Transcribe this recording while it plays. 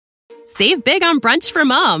Save big on brunch for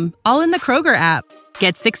mom, all in the Kroger app.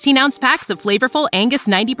 Get 16-ounce packs of flavorful Angus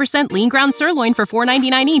 90% lean ground sirloin for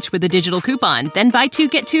 $4.99 each with a digital coupon. Then buy 2,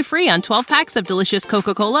 get 2 free on 12 packs of delicious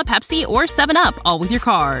Coca-Cola, Pepsi, or 7-Up, all with your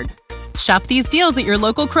card. Shop these deals at your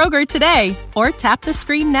local Kroger today, or tap the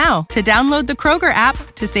screen now to download the Kroger app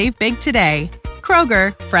to save big today.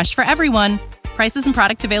 Kroger, fresh for everyone. Prices and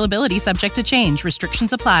product availability subject to change.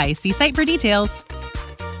 Restrictions apply. See site for details.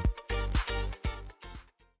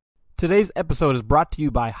 Today's episode is brought to you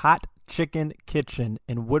by Hot Chicken Kitchen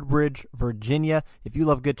in Woodbridge, Virginia. If you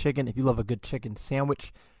love good chicken, if you love a good chicken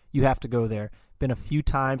sandwich, you have to go there. Been a few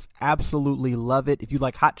times, absolutely love it. If you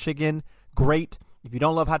like hot chicken, great. If you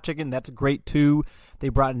don't love hot chicken, that's great too. They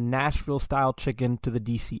brought Nashville-style chicken to the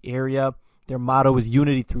D.C. area. Their motto is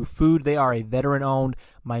unity through food. They are a veteran-owned,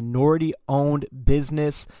 minority-owned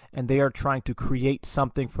business, and they are trying to create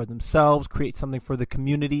something for themselves, create something for the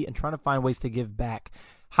community, and trying to find ways to give back.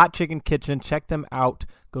 Hot Chicken Kitchen, check them out.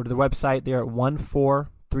 Go to the website. They're at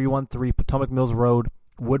 14313 Potomac Mills Road,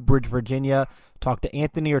 Woodbridge, Virginia. Talk to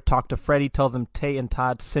Anthony or talk to Freddie. Tell them Tay and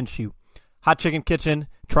Todd sent you. Hot Chicken Kitchen,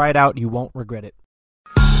 try it out. You won't regret it.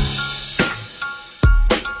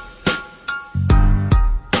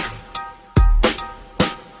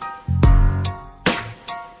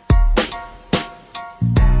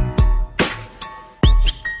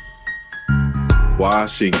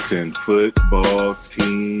 Washington football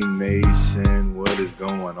team nation, what is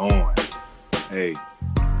going on? Hey,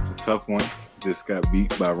 it's a tough one. Just got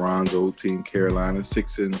beat by Ron's old team, Carolina,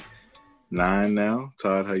 6-9 now.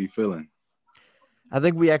 Todd, how you feeling? I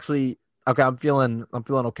think we actually I'm feeling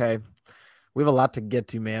okay. We have a lot to get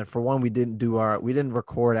to, man. For one, we didn't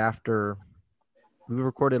record after we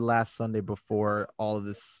recorded last Sunday before all of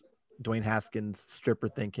this Dwayne Haskins stripper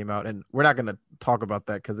thing came out, and we're not going to talk about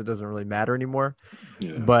that because it doesn't really matter anymore.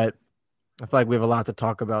 Yeah. But I feel like we have a lot to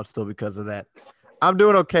talk about still because of that. I'm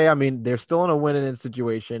doing okay. I mean, they're still in a winning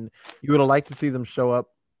situation. You would have liked to see them show up,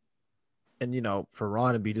 and for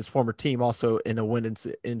Ron and beat his former team also in a winning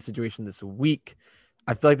situation this week.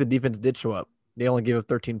 I feel like the defense did show up. They only gave up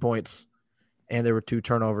 13 points, and there were 2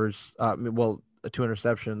 turnovers. 2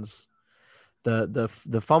 interceptions.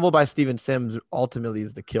 The fumble by Steven Sims ultimately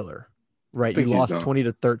is the killer, right? You lost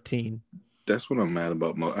 20-13. That's what I'm mad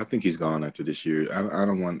about. I think he's gone after this year. I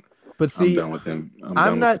don't want. But see, I'm done with him.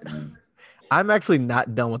 I'm actually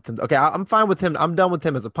not done with him. Okay, I'm fine with him. I'm done with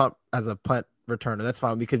him as a punt returner. That's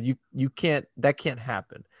fine because you can't. That can't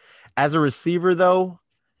happen. As a receiver, though,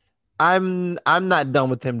 I'm not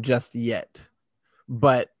done with him just yet.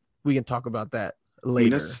 But we can talk about that later. I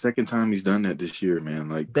mean, that's the second time he's done that this year, man.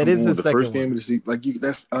 Like that is the second first game of the season. Like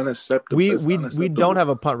that's unacceptable. We don't have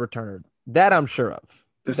a punt returner. That I'm sure of.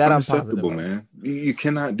 That's unacceptable, man. You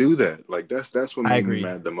cannot do that. Like that's what made me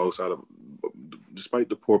mad the most out of. Despite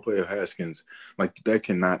the poor play of Haskins, like that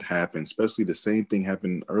cannot happen. Especially the same thing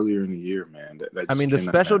happened earlier in the year, man. The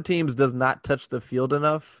special teams does not touch the field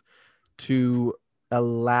enough to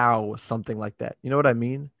allow something like that. You know what I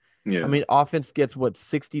mean? Yeah. I mean, offense gets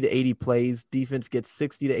 60 to 80 plays. Defense gets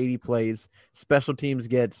 60 to 80 plays. Special teams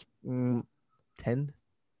gets 10.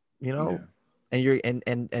 Yeah.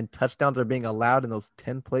 And touchdowns are being allowed in those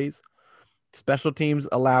 10 plays. Special teams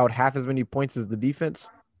allowed half as many points as the defense.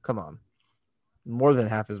 Come on, more than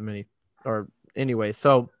half as many. Or anyway,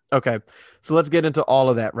 so let's get into all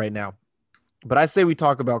of that right now. But I say we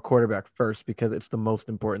talk about quarterback first because it's the most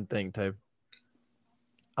important thing. I'm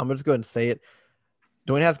gonna just go ahead and say it.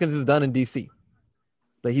 Dwayne Haskins is done in DC.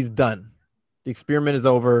 Like he's done. The experiment is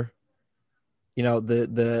over.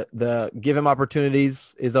 The give him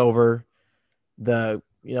opportunities is over. Give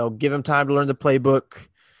him time to learn the playbook.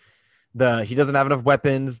 He doesn't have enough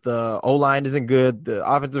weapons. The O-line isn't good. The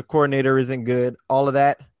offensive coordinator isn't good. All of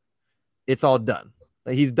that, it's all done.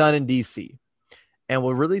 Like he's done in DC. And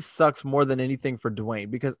what really sucks more than anything for Dwayne,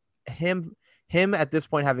 because him at this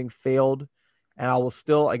point having failed, and I will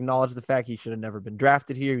still acknowledge the fact he should have never been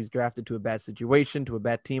drafted here. He's drafted to a bad situation, to a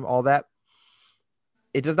bad team, all that.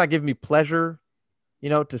 It does not give me pleasure,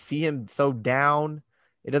 to see him so down.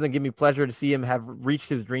 It doesn't give me pleasure to see him have reached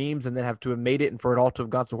his dreams and then have to have made it and for it all to have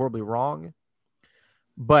gone so horribly wrong.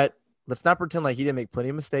 But let's not pretend like he didn't make plenty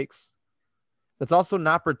of mistakes. Let's also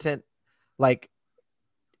not pretend like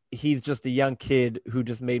he's just a young kid who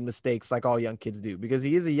just made mistakes like all young kids do, because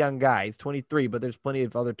he is a young guy. He's 23, but there's plenty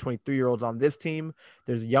of other 23-year-olds on this team.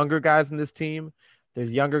 There's younger guys in this team.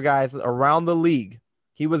 There's younger guys around the league.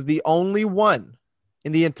 He was the only one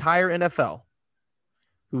in the entire NFL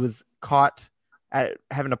who was caught at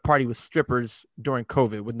having a party with strippers during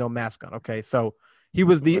COVID with no mask on. Okay, so he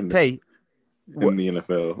was the in the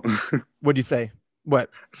NFL. What'd you say? What?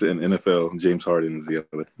 It's in NFL. James Harden is the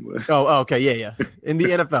other. Okay, yeah. In the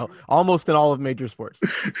NFL, almost in all of major sports,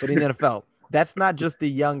 but in the NFL, that's not just a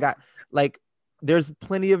young guy. Like, there's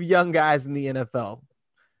plenty of young guys in the NFL.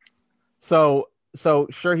 So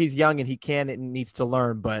sure, he's young and he can and needs to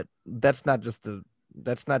learn, but that's not just a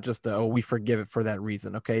we forgive it for that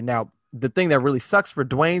reason. Okay, now the thing that really sucks for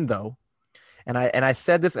Dwayne though, and I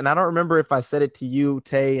said this, and I don't remember if I said it to you,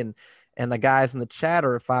 Tay, and the guys in the chat,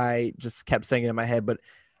 or if I just kept saying it in my head, but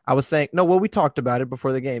I was saying, no, well, we talked about it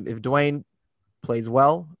before the game. If Dwayne plays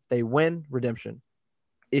well, they win, redemption.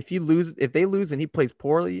 If they lose and he plays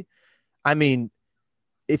poorly, I mean,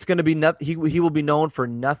 it's going to be nothing. He will be known for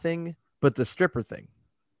nothing but the stripper thing.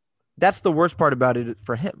 That's the worst part about it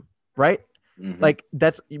for him, right? Mm-hmm. Like,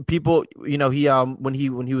 that's people, he when he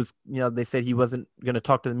was, they said he wasn't going to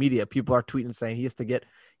talk to the media. People are tweeting saying he has to get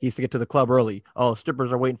to the club early. Oh,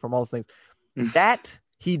 strippers are waiting for him, all those things. That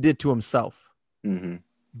he did to himself. Mm-hmm.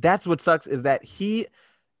 That's what sucks, is that he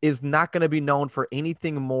is not going to be known for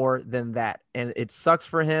anything more than that. And it sucks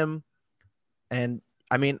for him. And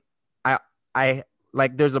I mean, I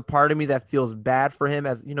like, there's a part of me that feels bad for him,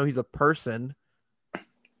 as he's a person,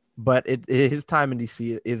 but his time in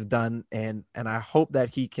DC is done. And I hope that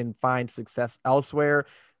he can find success elsewhere,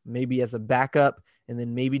 maybe as a backup, and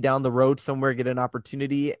then maybe down the road somewhere get an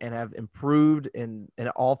opportunity and have improved in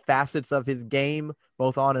all facets of his game,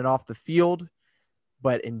 both on and off the field.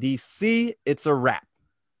 But in DC, it's a wrap.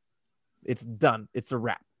 It's done. It's a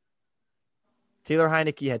wrap. Taylor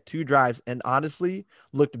Heinicke had 2 drives and honestly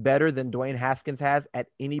looked better than Dwayne Haskins has at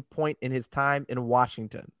any point in his time in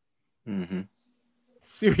Washington. Mm-hmm.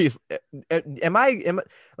 Seriously, am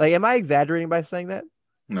I exaggerating by saying that?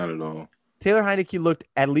 Not at all. Taylor Heinicke looked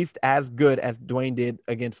at least as good as Dwayne did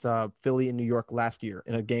against Philly in New York last year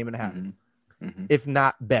in a game and a half, if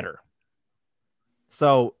not better.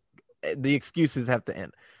 So the excuses have to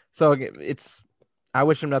end. So I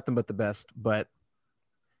wish him nothing but the best, but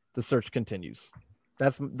the search continues.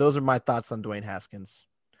 Those are my thoughts on Dwayne Haskins.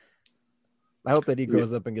 I hope that he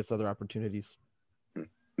grows up and gets other opportunities.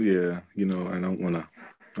 Yeah, I don't want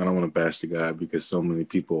to bash the guy because so many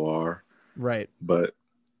people are. Right. But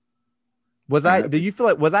did you feel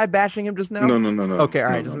like, was I bashing him just now? No. Okay, all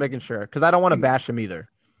right, just making sure, because I don't want to bash him either.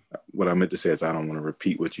 What I meant to say is I don't want to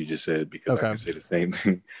repeat what you just said, because I can say the same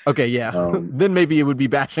thing. Okay, yeah. Then maybe it would be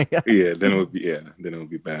bashing. Then it would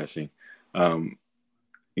be bashing.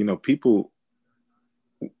 People,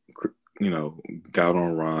 got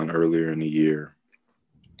on Ron earlier in the year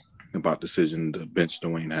about decision to bench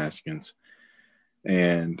Dwayne Haskins,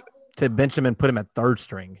 and to bench him and put him at third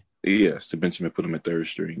string. Yes, to bench him and put him at third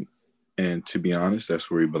string. And to be honest, that's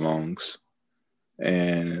where he belongs.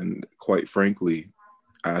 And quite frankly,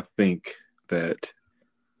 I think that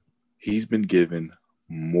he's been given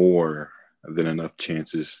more than enough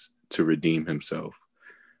chances to redeem himself.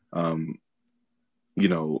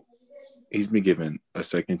 He's been given a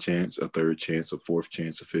second chance, a third chance, a fourth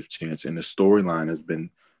chance, a fifth chance. And the storyline has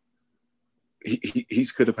been,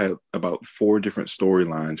 he's could have had about 4 different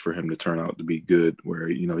storylines for him to turn out to be good, where,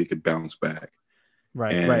 he could bounce back.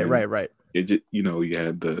 Right. It just, you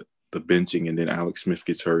had the benching, and then Alex Smith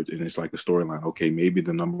gets hurt, and it's like a storyline. Okay, maybe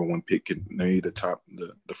the number 1 pick maybe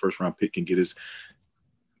the first round pick can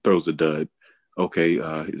throws a dud. Okay,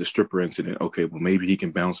 the stripper incident. Okay, well, maybe he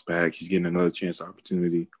can bounce back. He's getting another chance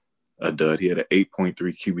opportunity. A dud. He had an 8.3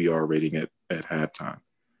 QBR rating at halftime.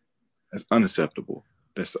 That's unacceptable.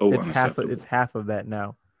 That's unacceptable. It's half of that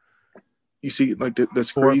now. You see, like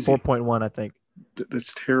that's crazy. 4.1, I think.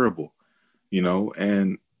 That's terrible.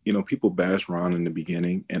 And people bash Ron in the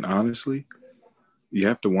beginning, and honestly, you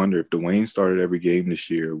have to wonder if Dwayne started every game this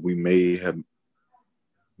year, we may have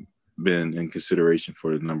been in consideration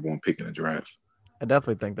for the number 1 pick in the draft. I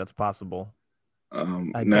definitely think that's possible.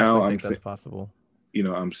 That's possible.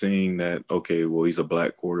 I'm saying that, okay, well, he's a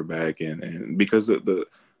black quarterback, and because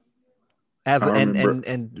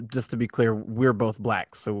and just to be clear, we're both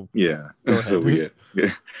black, so yeah, so we're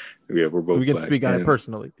both. We can black. speak on it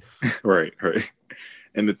personally, right.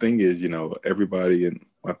 And the thing is, everybody, and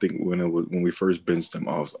I think when we first benched him,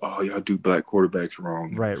 I was, y'all do black quarterbacks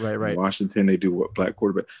wrong. Right. In Washington, they do what black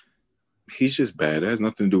quarterback. He's just bad. It has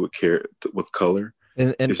nothing to do with color.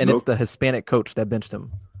 And it's the Hispanic coach that benched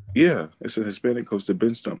him. Yeah, it's a Hispanic coach that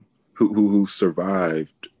benched him, who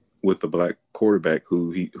survived with a black quarterback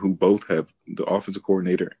who both have the offensive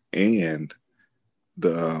coordinator and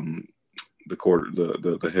the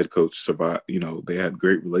head coach survived. They had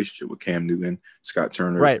great relationship with Cam Newton, Scott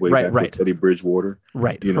Turner, with Teddy Bridgewater.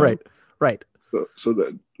 Right. So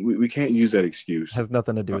that we can't use that excuse. Has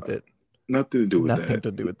nothing to do with it. Nothing to do with that. Nothing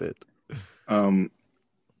to do with it.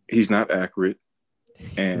 He's not accurate.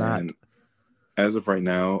 He's not. As of right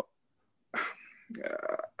now,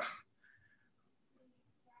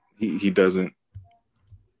 he doesn't.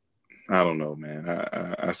 I don't know, man.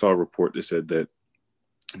 I saw a report that said that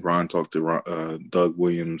Ron talked to Doug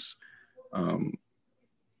Williams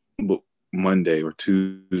Monday or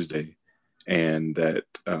Tuesday, and that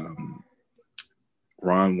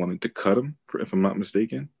Ron wanted to cut him, if I'm not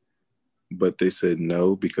mistaken, but they said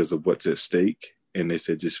no because of what's at stake, and they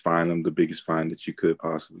said just fine him the biggest fine that you could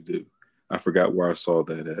possibly do. I forgot where I saw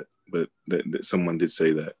that at, but that someone did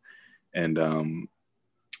say that, and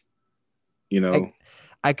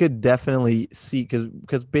I could definitely see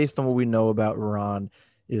because based on what we know about Ron,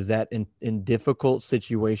 is that in difficult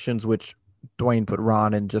situations, which Dwayne put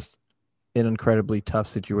Ron in just an incredibly tough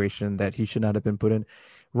situation that he should not have been put in.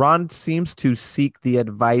 Ron seems to seek the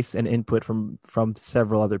advice and input from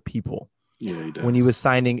several other people. Yeah, he does. When he was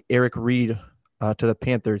signing Eric Reed to the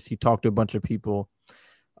Panthers, he talked to a bunch of people.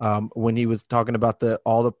 When he was talking about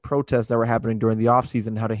all the protests that were happening during the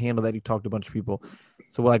offseason, how to handle that, he talked to a bunch of people.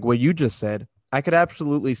 So like what you just said, I could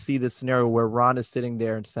absolutely see this scenario where Ron is sitting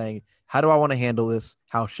there and saying, how do I want to handle this?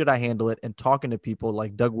 How should I handle it? And talking to people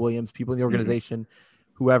like Doug Williams, people in the organization,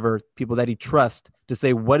 whoever, people that he trusts to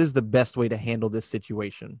say, what is the best way to handle this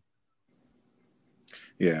situation?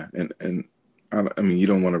 Yeah. And I mean, you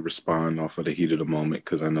don't want to respond off of the heat of the moment,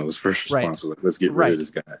 because I know his first response was like, let's get rid of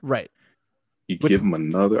this guy. Right. You give him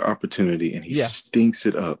another opportunity and he stinks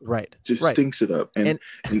it up. Right. Just stinks it up. And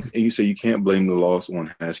you say you can't blame the loss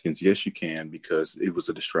on Haskins. Yes, you can, because it was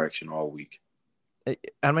a distraction all week.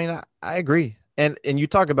 I mean, I agree. And you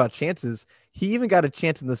talk about chances. He even got a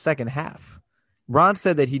chance in the second half. Ron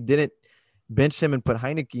said that he didn't bench him and put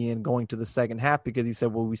Heineke in going to the second half because he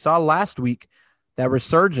said, well, we saw last week that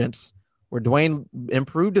resurgence where Dwayne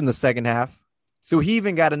improved in the second half. So he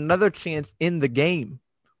even got another chance in the game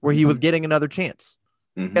where he was getting another chance.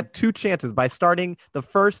 He got two chances by starting the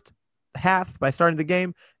first half, by starting the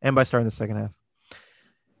game, and by starting the second half.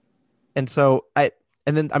 And so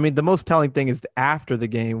the most telling thing is after the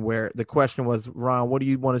game where the question was, Ron, what do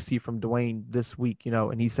you want to see from Dwayne this week?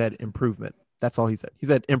 And he said improvement. That's all he said. He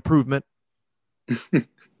said improvement.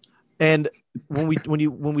 And when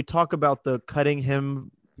we talk about the cutting him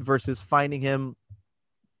versus finding him,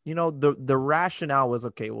 the rationale was,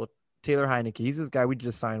 okay, well, Taylor Heineke, he's this guy we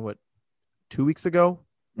just signed 2 weeks ago,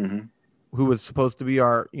 who was supposed to be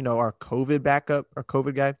our COVID backup, our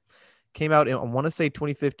COVID guy, came out in, I want to say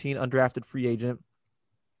 2015, undrafted free agent,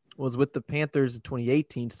 was with the Panthers in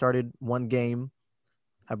 2018, started one game,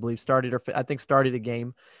 I believe started a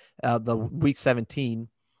game, the week 17.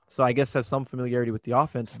 So I guess has some familiarity with the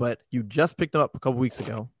offense, but you just picked him up a couple weeks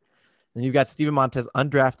ago. Then you've got Steven Montez,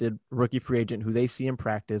 undrafted rookie free agent, who they see in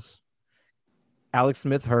practice. Alex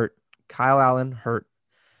Smith hurt. Kyle Allen hurt.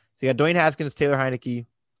 So you got Dwayne Haskins, Taylor Heineke,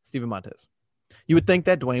 Steven Montez. You would think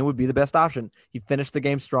that Dwayne would be the best option. He finished the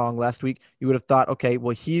game strong last week. You would have thought, okay,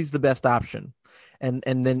 well, he's the best option. And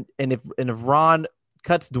if Ron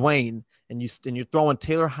cuts Dwayne and you're throwing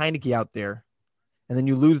Taylor Heineke out there, and then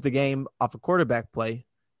you lose the game off a quarterback play,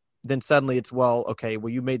 then suddenly it's, well, okay, well,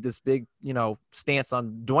 you made this big, stance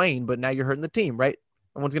on Dwayne, but now you're hurting the team, right?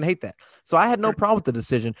 Everyone's going to hate that. So I had no problem with the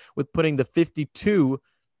decision with putting the 52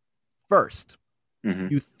 first.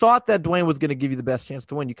 You thought that Dwayne was going to give you the best chance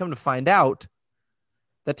to win. You come to find out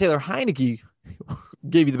that Taylor Heineke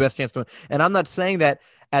gave you the best chance to win. And I'm not saying that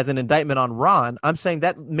as an indictment on Ron. I'm saying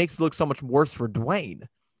that makes it look so much worse for Dwayne,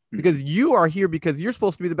 because you are here because you're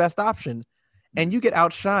supposed to be the best option, and you get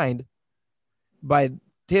outshined by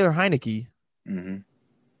Taylor Heineke.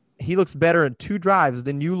 He looks better in 2 drives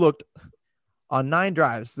than you looked on 9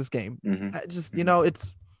 drives this game.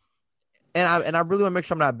 It's, and I really want to make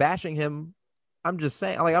sure I'm not bashing him. I'm just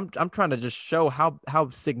saying, like, I'm trying to just show how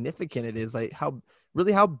significant it is, like how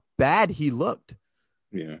bad he looked.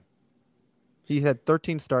 Yeah. He had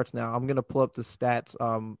 13 starts now. I'm going to pull up the stats.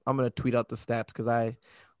 I'm going to tweet out the stats because I'm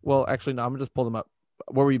going to just pull them up.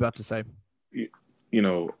 What were you about to say?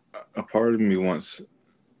 A part of me wants,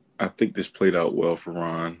 I think this played out well for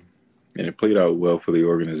Ron, and it played out well for the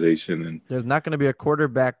organization. And there's not going to be a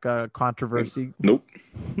quarterback controversy. Nope.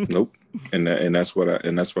 And that's what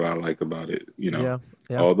I like about it.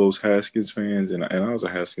 All those Haskins fans, and I was a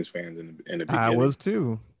Haskins fan in the beginning. I was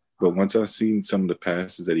too. But once I seen some of the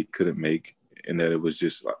passes that he couldn't make, and that it was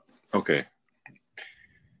just like, okay,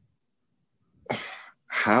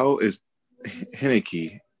 how is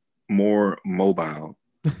Heineke more mobile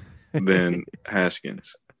than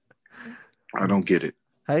Haskins? I don't get it.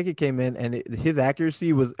 Heineke came in and his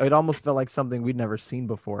accuracy it almost felt like something we'd never seen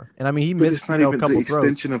before. And I mean, he But missed it's not even a couple the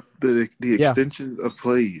extension of the extension of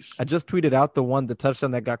plays. I just tweeted out the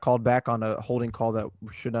touchdown that got called back on a holding call that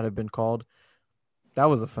should not have been called. That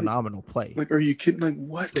was a phenomenal play. Like, are you kidding? Like,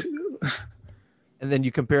 what? And then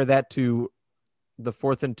you compare that to the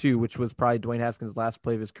 4th and 2, which was probably Dwayne Haskins' last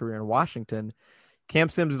play of his career in Washington. Cam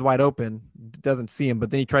Sims is wide open, doesn't see him,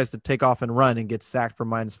 but then he tries to take off and run and gets sacked for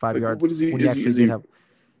 -5 yards. What is he?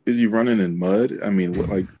 Is he running in mud? I mean,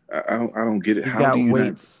 I don't get it. He's How got do you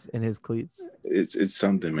weights in his cleats? It's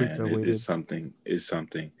something, man. It's something. It's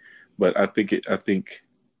something. But I think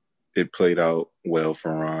it played out well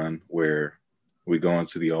for Ron, where we go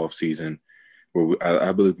into the off season, where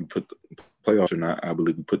I believe we put the playoffs or not. I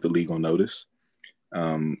believe we put the league on notice.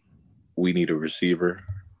 We need a receiver,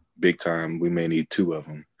 big time. We may need 2 of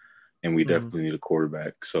them, and we definitely need a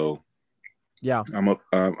quarterback. So, yeah,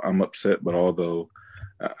 I'm upset, but although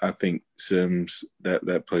I think Sims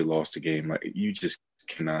that play lost the game. Like, you just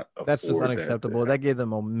cannot afford that's just unacceptable. That gave them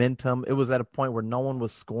momentum. It was at a point where no one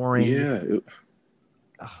was scoring. Yeah.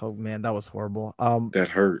 Oh man, that was horrible. That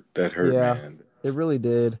hurt. Yeah, man. It really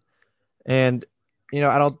did. And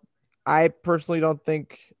I personally don't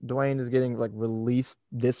think Dwayne is getting released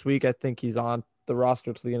this week. I think he's on the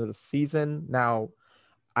roster to the end of the season. Now,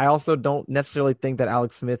 I also don't necessarily think that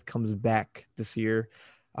Alex Smith comes back this year.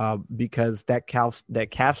 Because that calf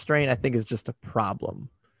strain, I think, is just a problem.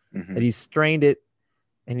 Mm-hmm. That he strained it,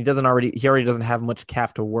 and he already doesn't have much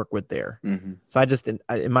calf to work with there. Mm-hmm. So I just, in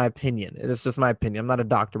my opinion, it's just my opinion. I'm not a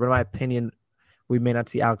doctor, but in my opinion, we may not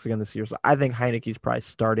see Alex again this year. So I think Heineke's probably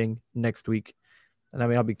starting next week, and I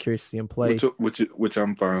mean, I'll be curious to see him play. Which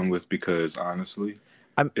I'm fine with, because honestly,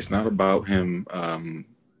 it's not about him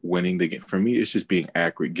winning the game. For me, it's just being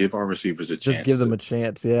accurate. Give our receivers a chance. Just give them a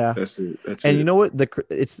chance. Yeah, that's it. And you know what?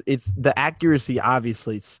 It's the accuracy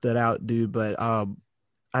obviously stood out, dude. But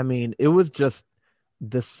I mean, it was just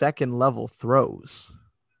the second level throws.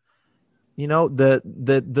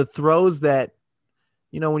 The throws that,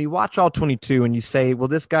 when you watch all 22 and you say, well,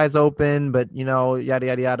 this guy's open, but yada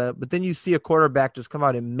yada yada. But then you see a quarterback just come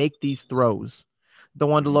out and make these throws. The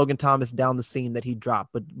one to Logan Thomas down the seam that he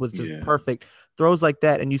dropped, but was just perfect. Throws like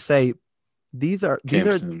that, and you say, these are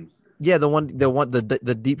Sims. Yeah,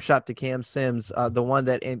 the deep shot to Cam Sims, the one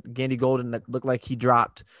that Gandy Golden that looked like he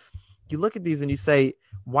dropped. You look at these and you say,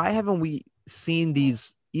 why haven't we seen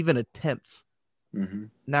these even attempts? Mm-hmm.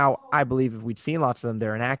 Now, I believe if we'd seen lots of them,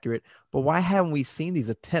 they're inaccurate, but why haven't we seen these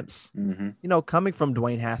attempts? Mm-hmm. Coming from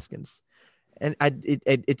Dwayne Haskins, and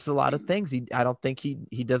it's a lot of things. I don't think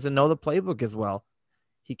he doesn't know the playbook as well.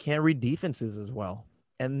 He can't read defenses as well.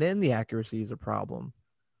 And then the accuracy is a problem.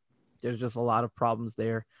 There's just a lot of problems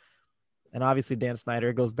there. And obviously Dan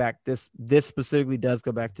Snyder goes back. This specifically does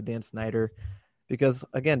go back to Dan Snyder because,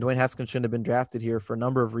 again, Dwayne Haskins shouldn't have been drafted here for a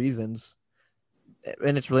number of reasons.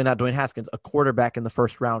 And it's really not Dwayne Haskins. A quarterback in the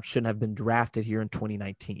first round shouldn't have been drafted here in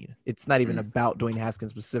 2019. It's not even about Dwayne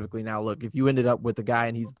Haskins specifically. Now, look, if you ended up with a guy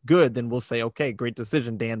and he's good, then we'll say, okay, great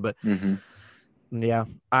decision, Dan. But yeah,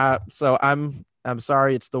 so I'm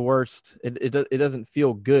sorry. It's the worst. It doesn't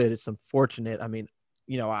feel good. It's unfortunate. I mean,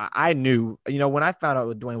 I knew, when I found out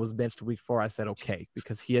that Dwayne was benched week 4, I said, okay,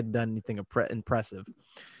 because he hadn't done anything impressive.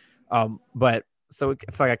 But so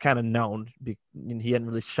it's like I kind of known he hadn't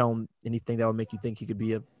really shown anything that would make you think he could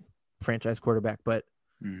be a franchise quarterback, but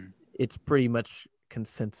it's pretty much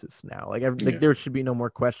consensus now. There should be no more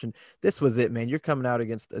question. This was it, man. You're coming out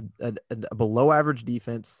against a below average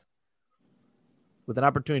defense with an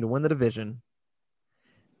opportunity to win the division.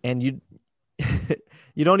 And you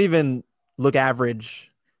don't even look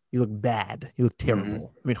average. You look bad. You look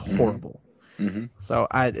terrible. I mean, horrible. Mm-hmm. So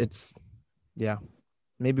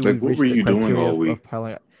maybe like, we've what reached were the you doing criteria all week? of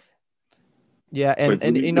piling up. Yeah, and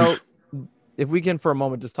if we can for a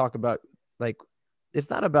moment just talk about it's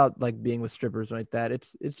not about being with strippers or like that.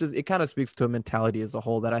 It's just it kind of speaks to a mentality as a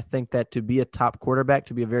whole that I think that to be a top quarterback,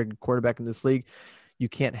 to be a very good quarterback in this league, you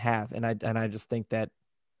can't have. And I just think that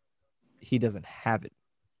he doesn't have it.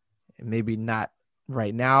 Maybe not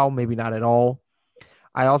right now, maybe not at all.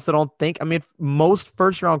 I also don't think, most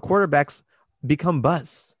first round quarterbacks become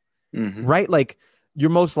busts, right? You're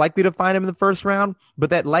most likely to find him in the first round, but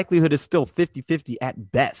that likelihood is still 50-50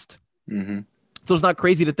 at best. So it's not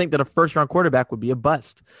crazy to think that a first round quarterback would be a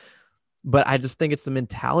bust, but I just think it's a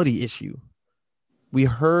mentality issue. We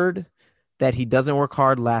heard that he doesn't work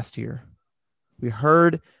hard last year. We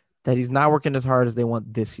heard that he's not working as hard as they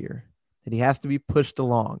want this year. That he has to be pushed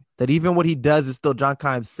along, that even what he does is still John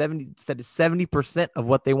Keim 70% of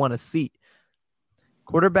what they want to see.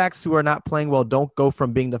 Quarterbacks who are not playing well don't go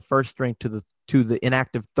from being the first string to the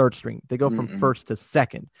inactive third string. They go from first to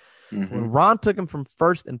second. So when Ron took him from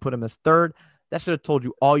first and put him as third, that should have told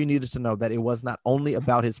you all you needed to know, that it was not only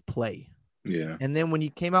about his play. Yeah. And then when he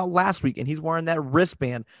came out last week and he's wearing that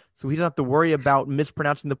wristband, so he doesn't have to worry about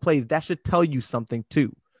mispronouncing the plays, that should tell you something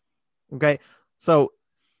too. Okay. So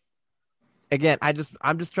again, I'm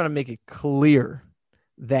just trying to make it clear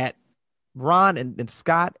that Ron and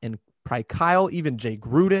Scott and probably Kyle, even Jay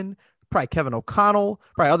Gruden, probably Kevin O'Connell,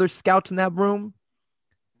 probably other scouts in that room,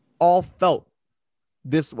 all felt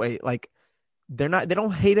this way. Like they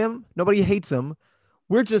don't hate him. Nobody hates him.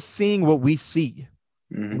 We're just seeing what we see.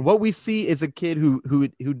 And what we see is a kid who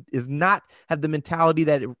is not have the mentality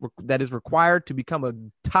that is required to become a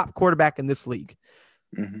top quarterback in this league.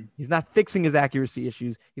 He's not fixing his accuracy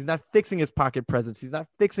issues. He's not fixing his pocket presence. He's not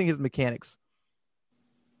fixing his mechanics.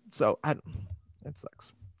 So that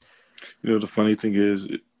sucks. You know, the funny thing is,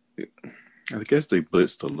 I guess they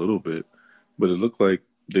blitzed a little bit, but it looked like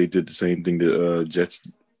they did the same thing that the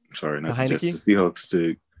Seahawks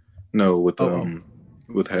did. No,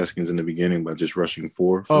 with Haskins in the beginning by just rushing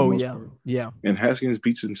four. Yeah. And Haskins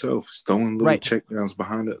beats himself, throwing little checkdowns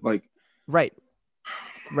behind it, like right.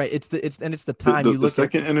 It's the time you look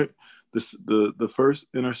at the first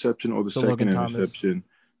interception or the second interception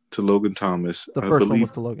to Logan Thomas. The first one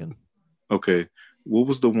was to Logan. Okay, what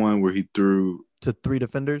was the one where he threw to three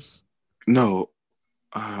defenders? No,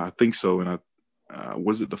 I think so. And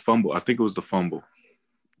was it the fumble? I think it was the fumble.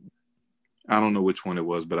 I don't know which one it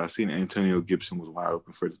was, but I seen Antonio Gibson was wide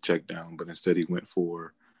open for the check down, but instead he went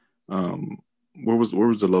for where was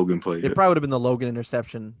the Logan play? It probably would have been the Logan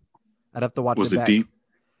interception. I'd have to watch it back. Was it deep?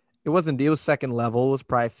 It wasn't deep. It was second level. It was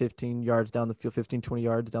probably 15 yards down the field, 15, 20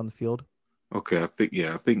 yards down the field. Okay, I think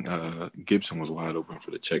Gibson was wide open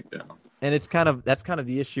for the check down. And that's kind of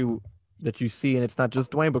the issue that you see, and it's not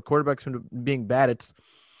just Dwayne, but quarterbacks being bad. It's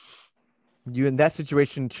you in that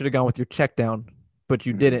situation should have gone with your check down, but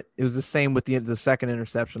you didn't. It was the same with the second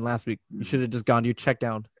interception last week. You should have just gone to your check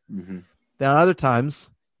down. Then other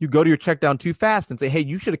times you go to your check down too fast and say, hey,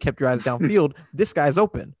 you should have kept your eyes downfield. This guy's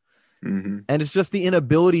open. And it's just the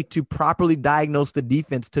inability to properly diagnose the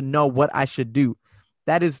defense to know what I should do.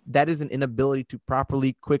 That is an inability to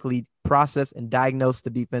properly, quickly process and diagnose the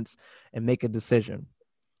defense and make a decision.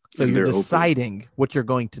 So you're deciding what you're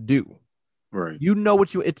going to do. Right. You know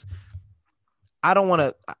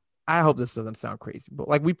I hope this doesn't sound crazy, but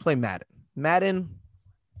like we play Madden. Madden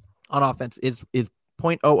on offense is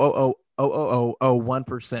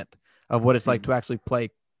 0.0000001% of what it's like to actually play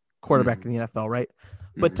quarterback in the NFL, right?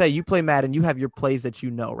 But you play Madden, you have your plays that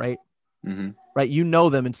you know, right? Right, you know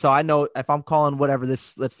them, and so I know if I'm calling whatever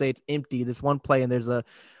this, let's say it's empty, this one play, and there's a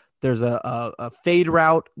fade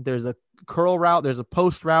route, there's a curl route, there's a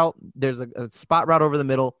post route, there's a spot route over the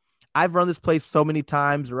middle. I've run this play so many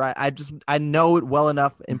times, right? I know it well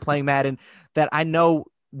enough in playing Madden that I know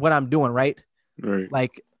what I'm doing, right? Right.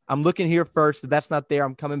 Like I'm looking here first. If that's not there,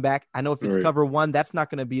 I'm coming back. I know if it's cover one, that's not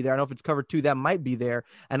going to be there. I know if it's cover two, that might be there.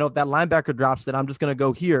 I know if that linebacker drops, then I'm just going to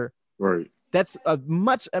go here. Right. That's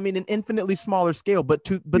an infinitely smaller scale, but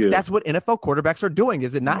that's what NFL quarterbacks are doing,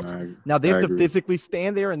 is it not? Now they have to physically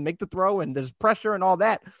stand there and make the throw, and there's pressure and all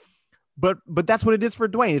that. But that's what it is for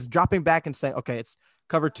Dwayne. It's dropping back and saying, okay, it's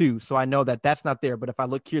cover two, so I know that that's not there. But if I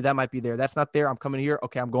look here, that might be there. That's not there. I'm coming here.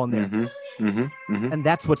 Okay, I'm going there. And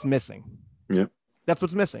that's what's missing. Yep. That's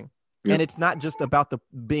what's missing. Yep. And it's not just about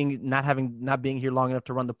not being here long enough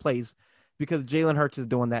to run the plays, because Jalen Hurts is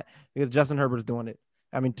doing that, because Justin Herbert's doing it.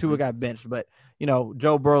 I mean, Tua got benched, but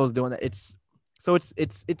Joe Burrow's doing that. It's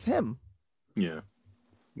him. Yeah.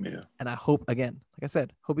 And I hope, again, like I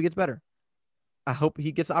said, he gets better. I hope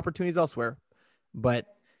he gets opportunities elsewhere, but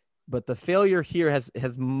the failure here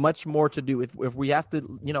has much more to do if we have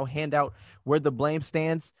to, hand out where the blame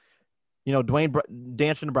stands. Dan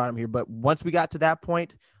shouldn't have brought him here, but once we got to that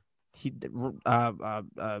point,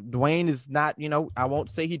 Dwayne is not, I won't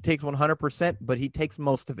say he takes 100%, but he takes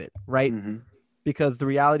most of it, right? Because the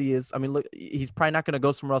reality is, look, he's probably not going to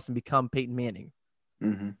go somewhere else and become Peyton Manning.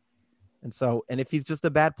 And if he's just a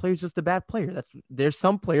bad player, he's just a bad player. There's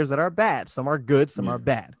some players that are bad, some are good, some are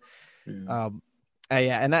bad. And I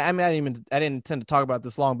didn't intend to talk about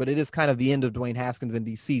this long, but it is kind of the end of Dwayne Haskins in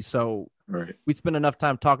DC. So we spent enough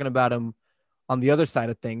time talking about him on the other side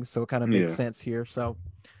of things, so it kind of makes sense here. So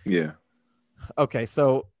okay,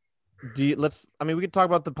 so we could talk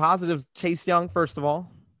about the positives. Chase Young, first of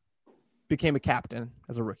all, became a captain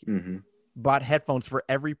as a rookie. Bought headphones for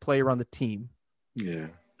every player on the team.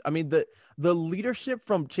 The leadership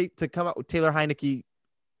from Chase to come out with Taylor Heineke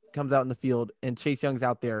comes out in the field and Chase Young's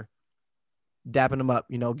out there dapping him up,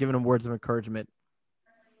 giving him words of encouragement.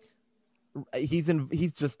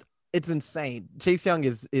 He's just it's insane. Chase Young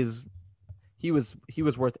is he was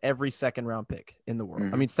worth every second round pick in the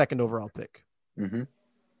world. I mean, second overall pick.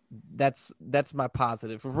 That's my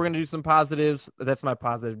positive. If we're gonna do some positives, that's my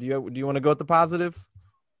positive. Do you want to go with the positive?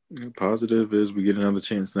 Positive is we get another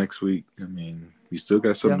chance next week. I mean, we still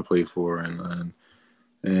got something to play for,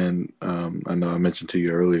 and I know I mentioned to you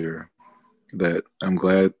earlier that I'm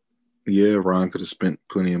glad. Yeah, Ron could have spent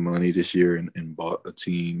plenty of money this year and bought a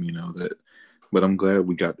team, but I'm glad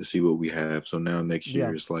we got to see what we have. So now next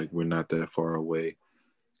year it's like we're not that far away,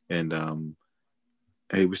 and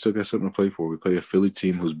hey, we still got something to play for. We play a Philly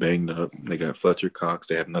team who's banged up. They got Fletcher Cox.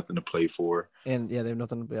 They have nothing to play for. And they have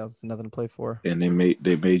nothing to play for. And they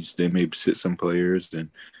may sit some players, and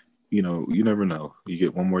you never know. You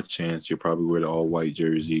get one more chance. You're probably wear the all white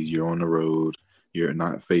jerseys. You're on the road. You're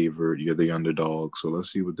not favored. You're the underdog. So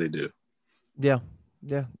let's see what they do. Yeah.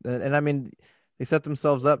 And I mean, they set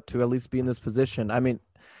themselves up to at least be in this position. I mean,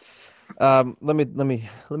 let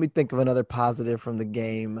me think of another positive from the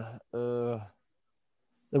game.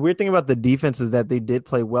 The weird thing about the defense is that they did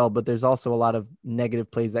play well, but there's also a lot of negative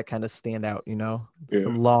plays that kind of stand out,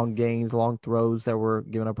 some long gains, long throws that were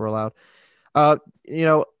given up or allowed. I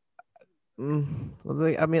mean,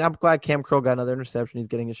 I'm glad Cam Curl got another interception. He's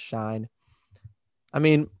getting his shine. I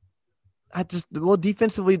mean,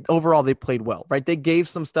 defensively, overall, they played well, right? They gave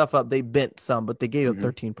some stuff up. They bent some, but they gave up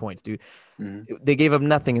 13 points, dude. They gave up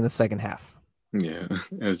nothing in the second half. Yeah,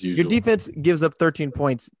 as usual. Your defense gives up 13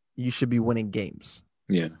 points. You should be winning games.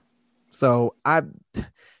 Yeah. So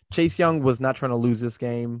Chase Young was not trying to lose this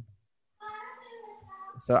game.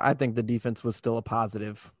 So I think the defense was still a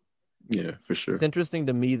positive. Yeah, for sure. It's interesting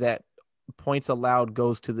to me that points allowed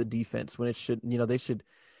goes to the defense when it should, they should,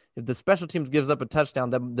 if the special teams gives up a touchdown,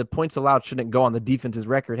 the points allowed shouldn't go on the defense's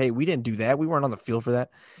record. Hey, we didn't do that. We weren't on the field for that.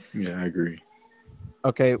 Yeah, I agree.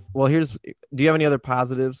 Okay. Well, do you have any other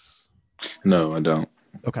positives? No, I don't.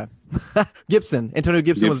 Okay. Antonio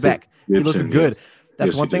Gibson was back. He looked good.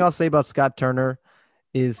 That's one thing I'll say about Scott Turner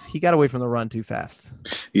is he got away from the run too fast.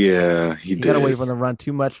 Yeah, he did. Got away from the run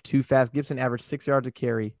too much, too fast. Gibson averaged 6 yards a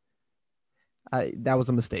carry. That was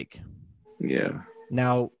a mistake. Yeah.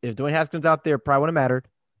 Now, if Dwayne Haskins out there, probably wouldn't have mattered,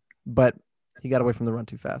 but he got away from the run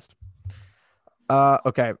too fast.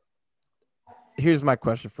 Okay. Here's my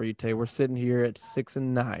question for you, Tay. We're sitting here at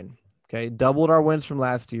 6-9. Okay, doubled our wins from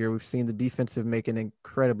last year. We've seen the defensive make an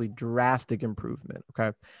incredibly drastic improvement.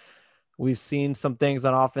 Okay. We've seen some things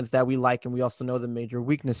on offense that we like, and we also know the major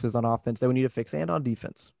weaknesses on offense that we need to fix and on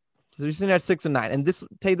defense. So you're sitting at 6-9, and this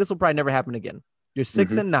will probably never happen again. You're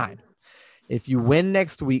 6-9. If you win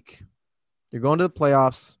next week, you're going to the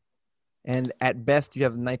playoffs, and at best you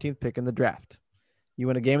have the 19th pick in the draft. You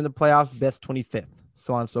win a game in the playoffs, best 25th,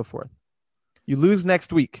 so on and so forth. You lose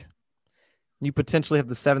next week, you potentially have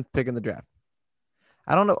the 7th pick in the draft.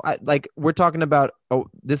 I don't know. We're talking about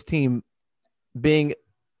this team being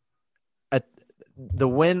the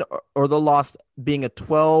win or the loss being a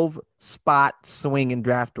 12-spot swing in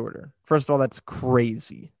draft order. First of all, that's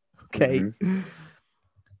crazy. Okay.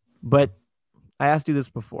 But I asked you this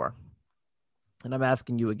before, and I'm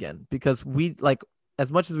asking you again, because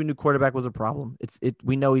as much as we knew quarterback was a problem,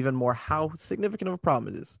 we know even more how significant of a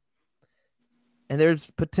problem it is. And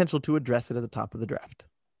there's potential to address it at the top of the draft.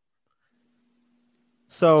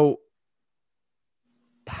 So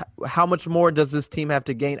how much more does this team have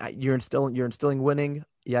to gain? You're instilling winning,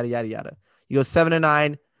 yada, yada, yada. You go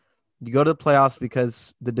 7-9. You go to the playoffs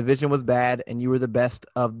because the division was bad and you were the best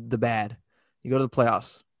of the bad. You go to the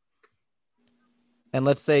playoffs. And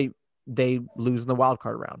let's say they lose in the wild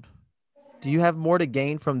card round. Do you have more to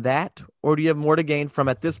gain from that? Or do you have more to gain from,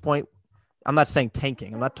 at this point, I'm not saying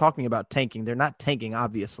tanking. I'm not talking about tanking. They're not tanking,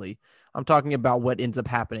 obviously. I'm talking about what ends up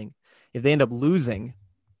happening. If they end up losing,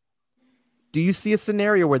 do you see a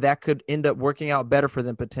scenario where that could end up working out better for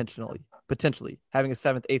them potentially? Having a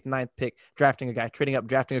 7th, 8th, 9th pick, drafting a guy, trading up,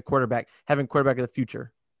 drafting a quarterback, having a quarterback of the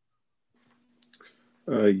future?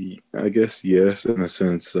 I guess yes, in a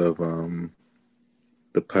sense of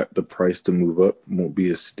the price to move up won't be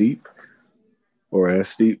as steep,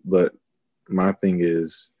 but my thing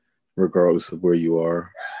is, regardless of where you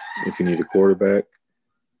are, if you need a quarterback,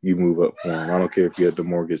 you move up for him. I don't care if you have to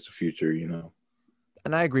mortgage the future,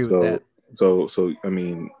 And I agree with that. So I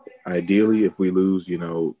mean, ideally, if we lose,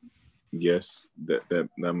 yes, that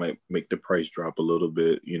might make the price drop a little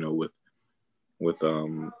bit, with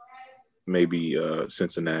maybe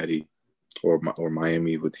Cincinnati or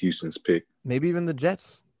Miami with Houston's pick. Maybe even the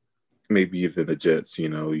Jets. You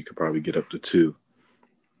could probably get up to 2.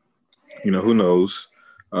 Who knows?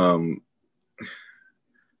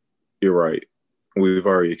 You're right. We've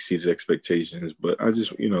already exceeded expectations, but I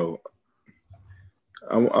just,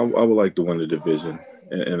 I would like to win the division,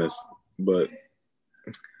 but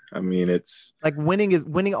I mean, it's like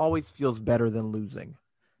winning always feels better than losing.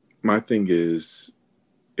 My thing is,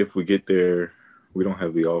 if we get there, we don't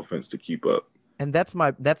have the offense to keep up. And that's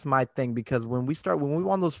my thing, because when we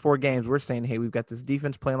won those 4 games, we're saying, hey, we've got this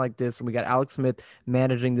defense playing like this, and we got Alex Smith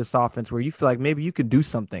managing this offense where you feel like maybe you could do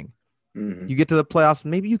something. Mm-hmm. You get to the playoffs,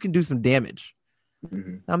 maybe you can do some damage.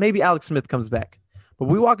 Mm-hmm. Now maybe Alex Smith comes back, but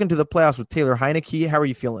we walk into the playoffs with Taylor Heineke. How are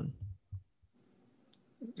you feeling?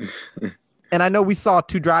 And I know we saw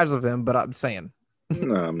 2 drives of him, but I'm saying,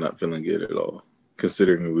 no, I'm not feeling good at all,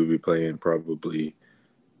 considering we'll be playing probably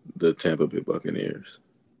the Tampa Bay Buccaneers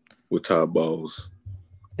with Todd Bowles.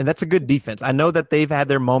 And that's a good defense. I know that they've had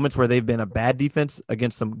their moments where they've been a bad defense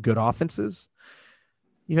against some good offenses.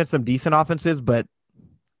 You've had some decent offenses, but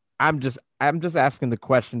I'm just asking the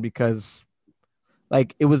question because,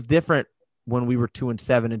 like, it was different when we were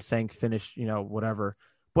 2-7 and saying finish, whatever.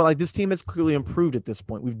 But like, this team has clearly improved at this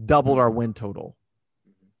point. We've doubled our win total.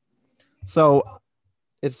 So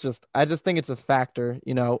I just think it's a factor,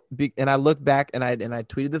 and I look back and I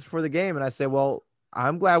tweeted this before the game and I said, well,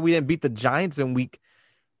 I'm glad we didn't beat the Giants in week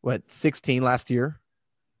 16 last year.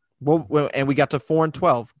 Well, and we got to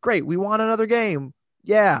 4-12. Great. We won another game.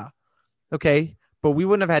 Yeah. Okay. But we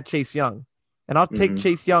wouldn't have had Chase Young, and I'll take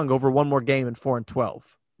Chase Young over one more game in 4-12.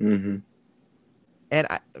 Mm-hmm. And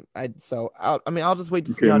I'll just wait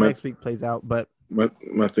to see how next week plays out. But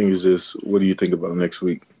my thing is this: what do you think about next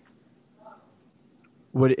week?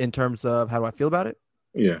 What, in terms of how do I feel about it?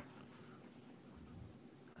 Yeah.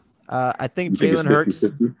 I think Jalen Hurts.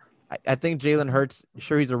 I think Jalen Hurts.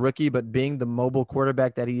 Sure, he's a rookie, but being the mobile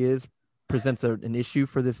quarterback that he is, presents an issue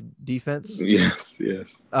for this defense. Yes.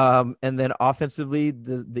 And then offensively,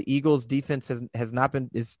 the Eagles' defense has not been.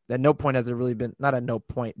 Is at no point has it really been, not at no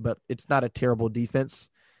point, but it's not a terrible defense.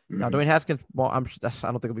 Now, Dwayne Haskins. Well, I don't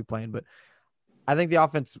think he'll be playing, but I think the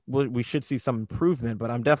offense we should see some improvement. But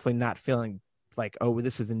I'm definitely not feeling like, oh,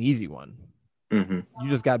 this is an easy one. Mm-hmm. You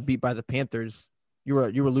just got beat by the Panthers. You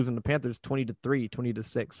were losing the Panthers 20-3,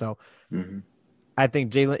 20-6. So I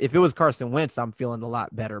think Jalen, if it was Carson Wentz, I'm feeling a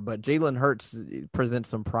lot better. But Jalen Hurts presents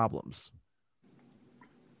some problems.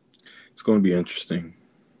 It's going to be interesting.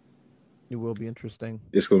 It will be interesting.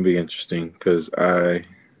 It's going to be interesting because I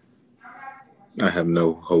have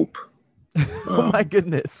no hope. Oh my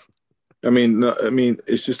goodness. I mean,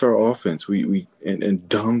 it's just our offense. We and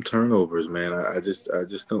dumb turnovers, man. I just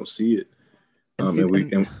don't see it.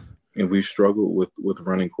 And we've struggled with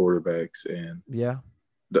running quarterbacks, and yeah.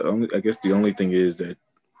 The only thing is that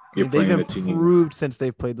you're playing a team. They've improved since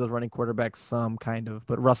they've played those running quarterbacks, some kind of,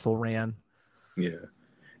 but Russell ran. Yeah,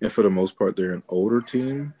 and for the most part, they're an older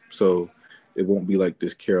team, so it won't be like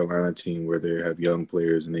this Carolina team where they have young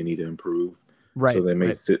players and they need to improve. Right. So they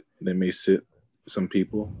may sit some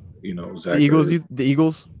people. Zach. The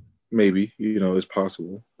Eagles. Maybe it's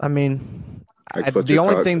possible. I mean, the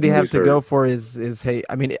only thing they have to go for is hey.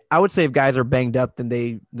 I mean, I would say if guys are banged up, then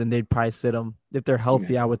they'd probably sit them. If they're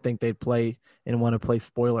healthy, I would think they'd play and want to play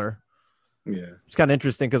spoiler. Yeah, it's kind of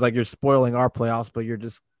interesting because like you're spoiling our playoffs, but you're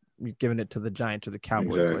giving it to the Giants or the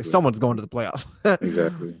Cowboys. Exactly. Like someone's going to the playoffs.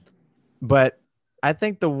 Exactly. But I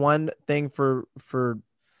think the one thing for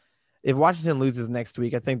if Washington loses next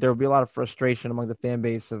week, I think there will be a lot of frustration among the fan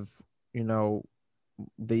base of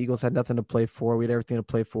the Eagles had nothing to play for. We had everything to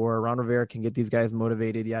play for. Ron Rivera can get these guys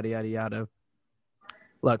motivated, yada, yada, yada.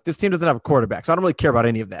 Look, this team doesn't have a quarterback, so I don't really care about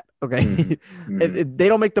any of that, okay? Mm-hmm. If they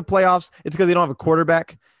don't make the playoffs, it's because they don't have a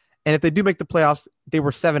quarterback. And if they do make the playoffs, they were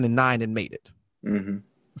 7-9 and made it. Mm-hmm.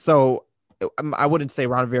 So I wouldn't say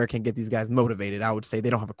Ron Rivera can get these guys motivated. I would say they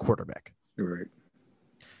don't have a quarterback. Right.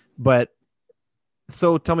 But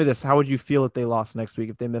so tell me this. How would you feel if they lost next week,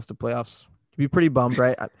 if they missed the playoffs? You'd be pretty bummed,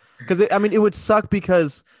 right? Because it would suck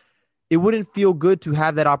because it wouldn't feel good to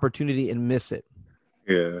have that opportunity and miss it.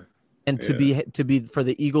 Yeah. And to be for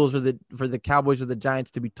the Eagles or for the Cowboys or the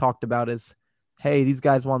Giants to be talked about as, hey, these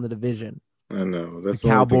guys won the division. I know. That's the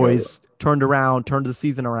Cowboys turned the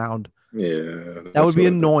season around. Yeah. That would be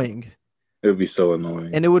annoying. It would be so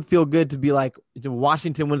annoying. And it would feel good to be like,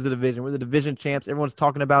 Washington wins the division. We're the division champs. Everyone's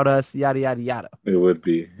talking about us, yada, yada, yada. It would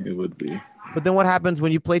be. But then what happens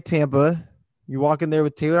when you play Tampa? You walk in there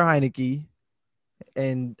with Taylor Heineke,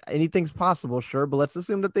 and anything's possible, sure, but let's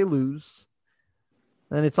assume that they lose,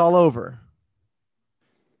 and it's all over.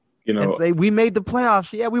 And say, we made the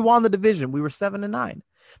playoffs. Yeah, we won the division. We were 7-9.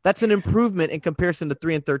 That's an improvement in comparison to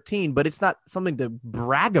 3-13, but it's not something to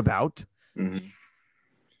brag about. Mm-hmm.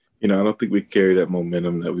 I don't think we carry that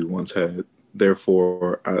momentum that we once had.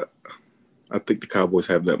 Therefore, I think the Cowboys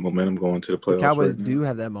have that momentum going to the playoffs. The Cowboys do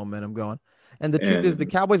have that momentum going. And the truth is, the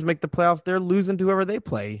Cowboys make the playoffs. They're losing to whoever they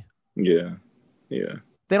play. Yeah.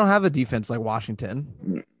 They don't have a defense like Washington.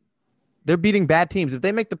 Mm. They're beating bad teams. If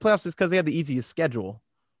they make the playoffs, it's because they have the easiest schedule.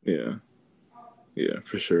 Yeah,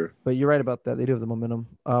 for sure. But you're right about that. They do have the momentum.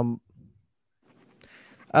 I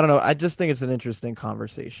don't know. I just think it's an interesting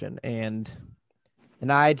conversation, and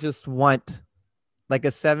I just want like a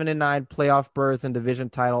 7-9 playoff berth and division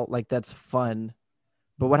title. Like, that's fun.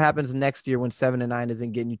 But what happens next year when 7-9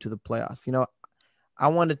 isn't getting you to the playoffs? You know, I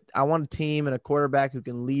want a team and a quarterback who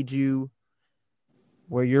can lead you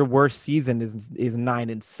where your worst season is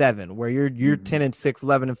 9-7, where you're 10-6,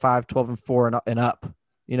 11-5, 12-4 and up.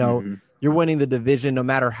 You know, you're winning the division no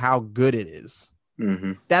matter how good it is.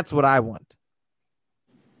 That's what I want.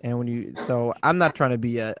 And so I'm not trying to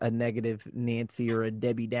be a negative Nancy or a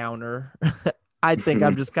Debbie Downer. I think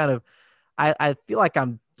I'm just kind of, I feel like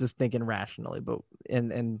I'm just thinking rationally, but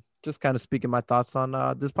and just kind of speaking my thoughts on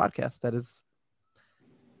this podcast that is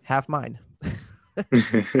half mine.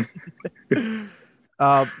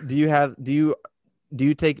 Do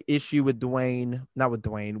you take issue with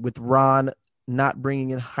with Ron not bringing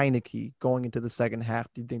in Heineke going into the second half?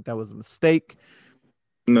 Do you think that was a mistake?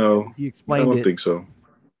 No, he explained I don't think so.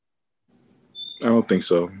 I don't think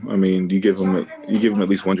so. I mean, you give him at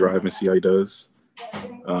least one drive and see how he does.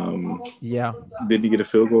 Yeah. Did he get a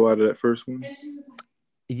field goal out of that first one?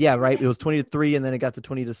 Yeah, right. It was 20-3, and then it got to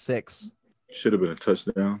 20-6. Should have been a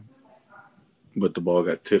touchdown, but the ball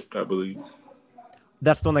got tipped, I believe.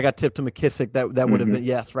 That's the one that got tipped to McKissick. That would have been,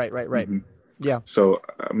 yes, right. Yeah. So,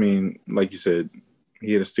 I mean, like you said,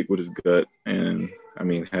 he had to stick with his gut, and I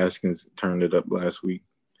mean, Haskins turned it up last week,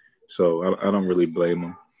 so I don't really blame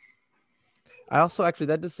him. I also actually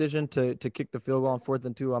that decision to kick the field goal on 4th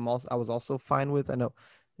and 2, I was also fine with. I know,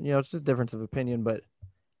 it's just a difference of opinion, but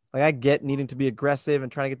like I get needing to be aggressive and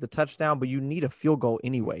trying to get the touchdown, but you need a field goal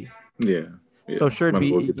anyway. Yeah. So sure, it'd be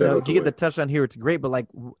you get the touchdown here, it's great, but like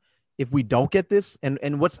if we don't get this, and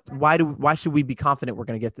why should we be confident we're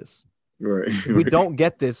going to get this? Right. If we don't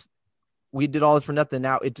get this, we did all this for nothing.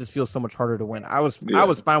 Now it just feels so much harder to win. I was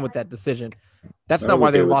fine with that decision. That's not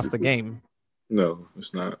why they lost the game. No,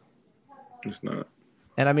 it's not. It's not.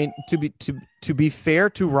 And I mean, to be fair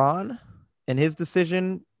to Ron and his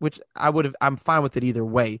decision, which I'm fine with it either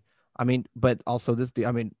way. I mean, but also I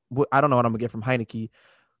don't know what I'm gonna get from Heineke,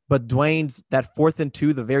 but Dwayne's that 4th and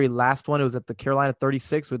 2, the very last one, it was at the Carolina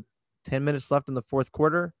 36 with 10 minutes left in the fourth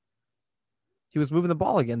quarter. He was moving the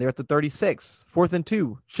ball again. They're at the 36, 4th and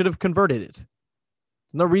 2, should have converted it.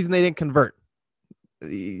 No reason they didn't convert.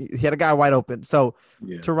 He had a guy wide open. So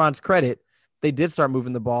to Ron's credit, they did start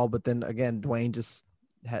moving the ball, but then again, Dwayne just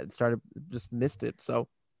missed it. So,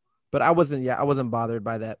 but I wasn't bothered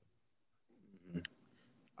by that.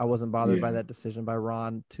 I wasn't bothered by that decision by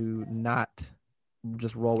Ron to not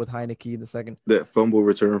just roll with Heineke in the second. That fumble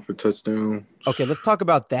return for touchdown. Okay, let's talk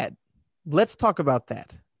about that.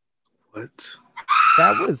 What?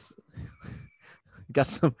 That was got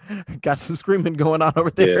some screaming going on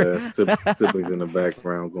over there. Yeah, siblings in the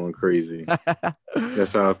background going crazy.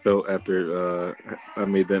 That's how I felt after I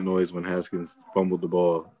made that noise when Haskins fumbled the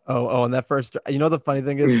ball. Oh, and that first, the funny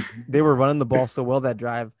thing is they were running the ball so well that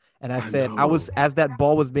drive, and I said, as that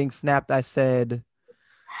ball was being snapped, I said,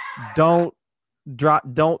 don't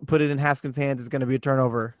put it in Haskins' hands. It's going to be a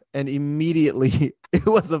turnover. And immediately it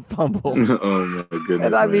was a fumble. Oh my goodness!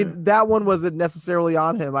 And I mean, that one wasn't necessarily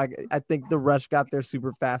on him. I think the rush got there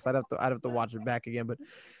super fast. I'd have to watch it back again. But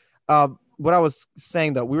what I was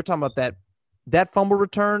saying though, we were talking about that fumble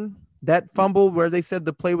return, that fumble where they said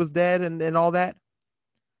the play was dead and all that.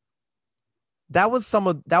 That was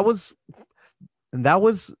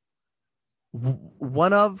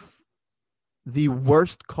one of the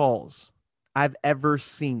worst calls I've ever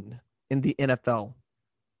seen in the NFL.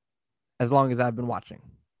 As long as I've been watching,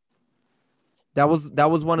 that was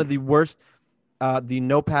one of the worst. The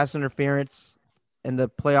no pass interference in the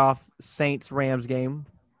playoff Saints-Rams game.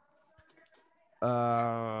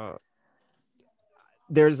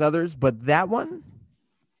 There's others, but that one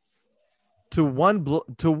to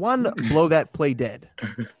blow that play dead,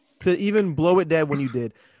 to even blow it dead when you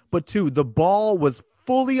did, but two, the ball was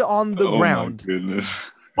fully on the ground. My goodness.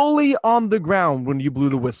 Fully on the ground when you blew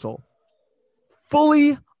the whistle.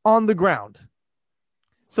 Fully on the ground.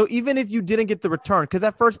 So even if you didn't get the return, because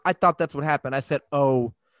at first I thought that's what happened. I said,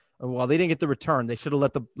 well, they didn't get the return. They should have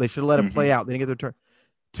let it play out. They didn't get the return.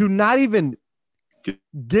 To not even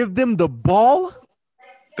give them the ball.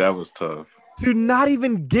 That was tough. To not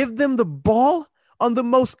even give them the ball on the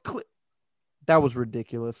most that was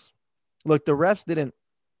ridiculous. Look, the refs didn't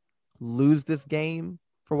lose this game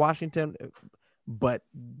for Washington, but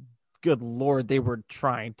good Lord, they were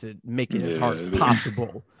trying to make it as hard as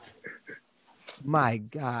possible. My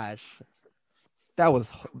gosh. That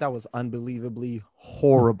was unbelievably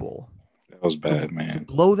horrible. That was bad, man. To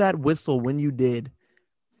blow that whistle when you did.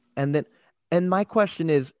 And my question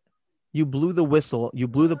is, you blew the whistle, you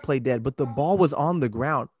blew the play dead, but the ball was on the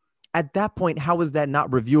ground. At that point, how is that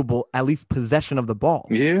not reviewable? At least possession of the ball.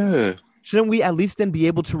 Yeah. Shouldn't we at least then be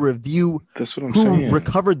able to review That's what I'm saying. Who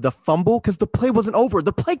recovered the fumble? Because the play wasn't over.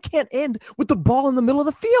 The play can't end with the ball in the middle of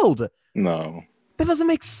the field. No. That doesn't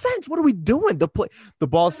make sense. What are we doing? The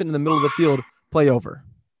ball's sitting in the middle of the field, play over.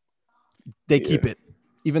 They keep it,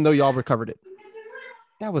 even though y'all recovered it.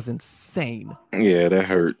 That was insane. Yeah, that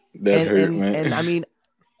hurt. That hurt, man. And I mean,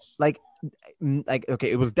 like,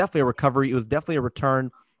 okay, it was definitely a recovery. It was definitely a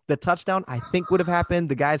return. The touchdown, I think, would have happened.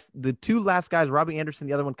 The two last guys, Robbie Anderson,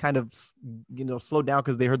 the other one kind of, slowed down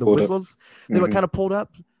because they heard the whistles. They were kind of pulled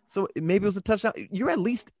up. So maybe it was a touchdown. You're at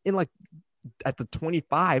least in at the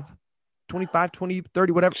 25, 20,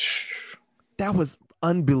 30, whatever. That was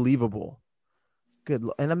unbelievable. Good.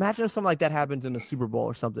 And imagine if something like that happens in a Super Bowl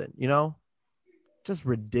or something, just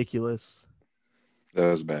ridiculous. That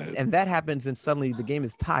was bad. And that happens and suddenly the game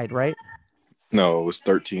is tied, right? No, it was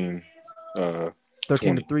 13.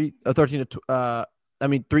 13 to 3, 13 to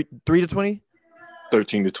 3 to 20.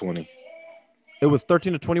 13 to 20. It was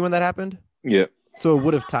 13 to 20 when that happened. Yeah. So it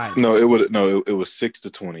would have tied. No, it would. No, it was 6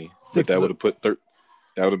 to 20. That would have put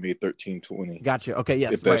that would have made 13-20. Gotcha. Okay.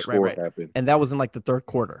 Yes. If that score happened, and that was in the third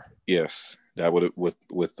quarter. Yes, that would have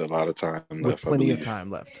with a lot of time left. With plenty of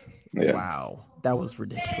time left. Yeah. Wow, that was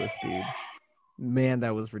ridiculous, dude. Man,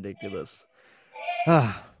 that was ridiculous.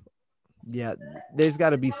 Yeah, there's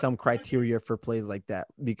got to be some criteria for plays like that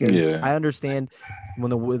because I understand when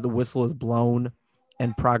the whistle is blown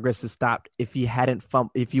and progress is stopped. If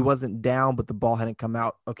he wasn't down, but the ball hadn't come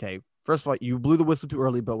out. Okay, first of all, you blew the whistle too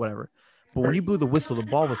early, but whatever. But when you blew the whistle, the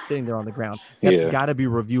ball was sitting there on the ground. That's got to be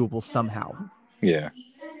reviewable somehow. Yeah.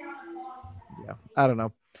 Yeah, I don't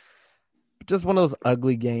know. Just one of those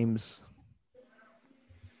ugly games.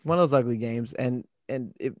 And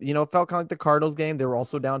it, it felt kind of like the Cardinals game. They were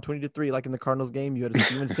also down 20-3. Like in the Cardinals game, you had a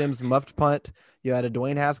Steven Sims muffed punt. You had a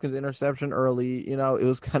Dwayne Haskins interception early. It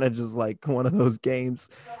was kind of just like one of those games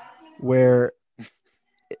where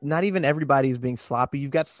not even everybody's being sloppy.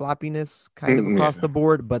 You've got sloppiness kind of across the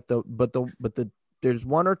board, but there's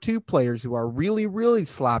one or two players who are really, really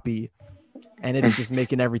sloppy, and it's just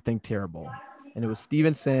making everything terrible. And it was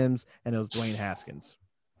Steven Sims and it was Dwayne Haskins.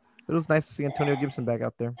 It was nice to see Antonio Gibson back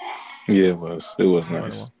out there. Yeah, it was. It was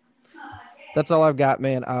nice. That's all I've got,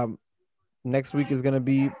 man. Next week is going to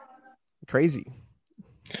be crazy.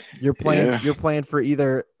 You're playing for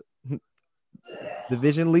either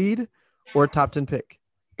division lead or top 10 pick.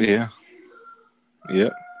 Yeah.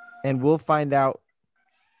 Yeah. And we'll find out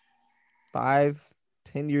 5-10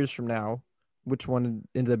 years from now which one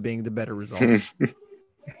ends up being the better result.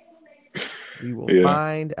 We will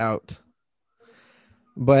find out.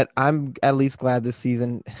 But I'm at least glad this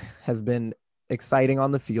season has been exciting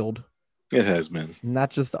on the field. It has been. Not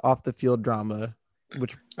just off the field drama,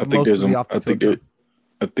 which I think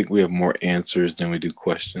I think we have more answers than we do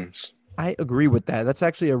questions. I agree with that. That's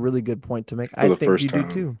actually a really good point to make. I think you do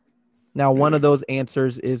too. Now, one of those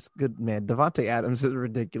answers is good, man. Devontae Adams is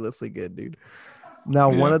ridiculously good, dude. Now,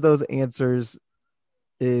 one of those answers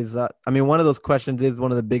is, one of those questions is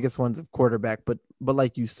one of the biggest ones of quarterback, but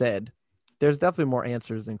like you said, there's definitely more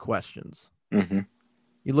answers than questions. Mm-hmm.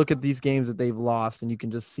 You look at these games that they've lost, and you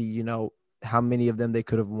can just see, how many of them they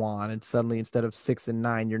could have won, and suddenly instead of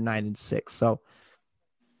 6-9, you're 9-6. So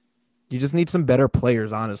you just need some better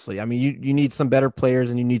players, honestly. I mean, you need some better players,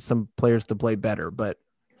 and you need some players to play better. But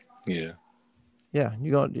yeah,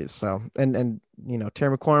 you don't. So and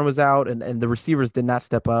Terry McLaurin was out, and the receivers did not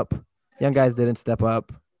step up. Young guys didn't step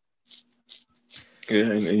up.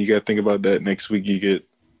 Yeah, and you got to think about that. Next week you get.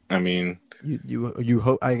 You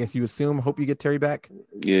hope. I guess you hope you get Terry back.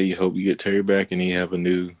 Yeah, you hope you get Terry back, and you have a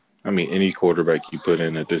new. Any quarterback you put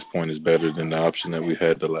in at this point is better than the option that we've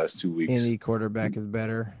had the last 2 weeks. Any quarterback is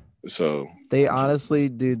better. So they honestly,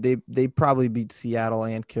 dude, they probably beat Seattle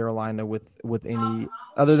and Carolina with any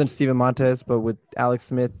other than Steven Montez, but with Alex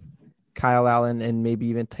Smith, Kyle Allen, and maybe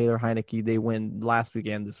even Taylor Heineke, they win last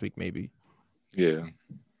weekend, this week maybe. Yeah.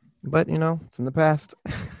 But it's in the past.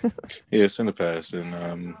 Yeah, it's in the past,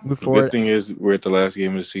 and the good thing is we're at the last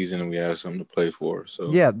game of the season and we have something to play for.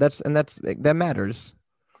 So yeah, that matters.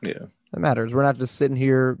 Yeah, that matters. We're not just sitting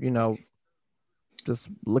here, just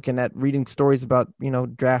looking at reading stories about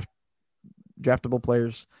draftable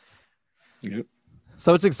players. Yep.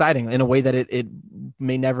 So it's exciting in a way that it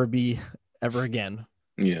may never be ever again.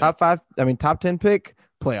 Yeah. Top 10 pick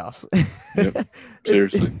playoffs. Yep.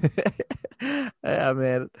 Seriously. Yeah,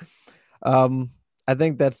 man. I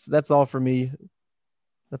think that's all for me.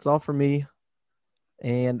 That's all for me.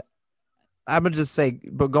 And I'm gonna just say,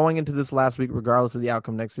 but going into this last week, regardless of the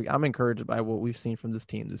outcome next week, I'm encouraged by what we've seen from this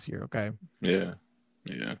team this year. Okay. Yeah.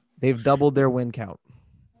 They've doubled their win count.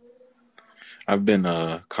 I've been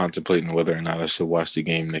contemplating whether or not I should watch the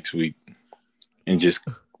game next week and just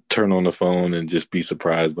turn on the phone and just be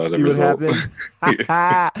surprised by the See result. What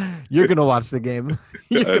happened? You're gonna watch the game.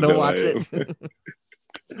 You're gonna watch it.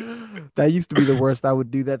 That used to be the worst. I would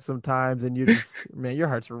do that sometimes, and you just, man, your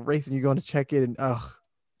heart's racing. You're going to check it, and oh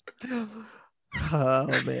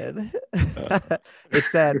man,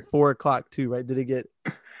 it's at 4:00 too, right? Did it get?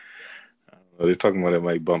 They're talking about it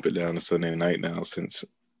might bump it down to Sunday night now since.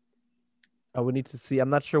 I would need to see. I'm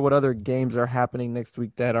not sure what other games are happening next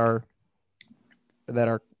week that are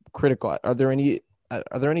critical. Are there any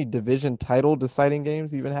division title deciding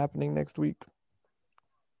games even happening next week?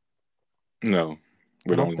 No.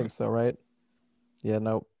 I don't think so, right? Yeah,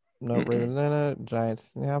 no,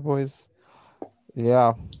 Giants, Cowboys.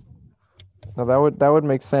 Yeah, no, that would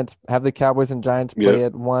make sense. Have the Cowboys and Giants play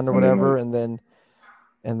at 1 or whatever, and then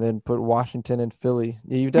put Washington and Philly.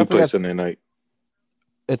 Yeah, you definitely got Sunday night.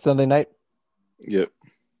 It's Sunday night. Yep.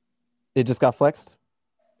 It just got flexed.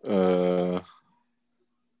 Yep.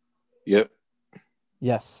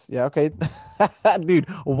 Yes. Yeah. Okay. Dude,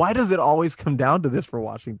 why does it always come down to this for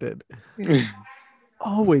Washington?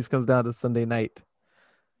 Always comes down to Sunday night.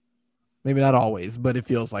 Maybe not always, but it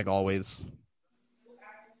feels like always.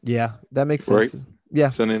 Yeah, that makes sense. Right. Yeah.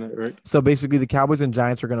 Sunday night, right? So basically the Cowboys and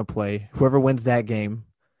Giants are going to play. Whoever wins that game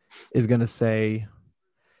is going to say,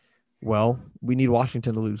 well, we need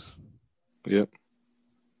Washington to lose. Yep.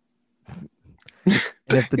 And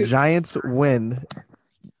if the Giants win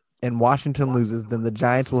and Washington loses, then the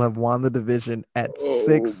Giants will have won the division at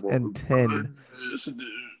 6-10.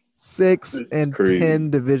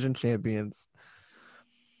 6-10 division champions.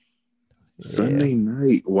 Sunday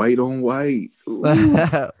night, white on white.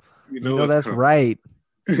 You know that's right.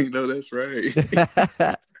 You know that's right.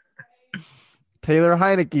 Taylor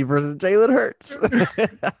Heineke versus Jalen Hurts.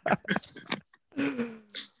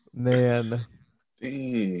 Man.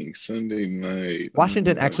 Dang, Sunday night.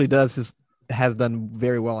 Washington actually has done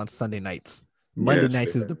very well on Sunday nights. Monday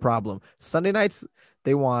nights is the problem. Sunday nights,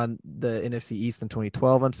 they won the NFC East in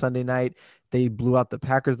 2012 on Sunday night. They blew out the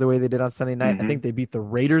Packers the way they did on Sunday night. I think they beat the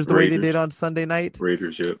Raiders the way they did on Sunday night.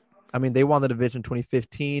 Raiders, yep. I mean, they won the division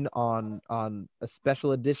 2015 on a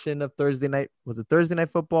special edition of Thursday night. Was it Thursday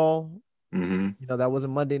Night Football? Mm-hmm. You know, that was a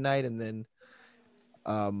Monday night, and then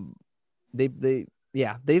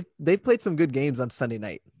they've played some good games on Sunday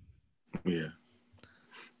night. Yeah.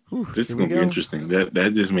 Whew, this is going to be interesting.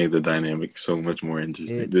 That just made the dynamic so much more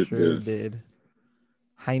interesting. It did.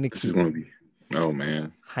 Heineke. This is going to be, oh,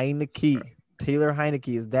 man. Heineke. Taylor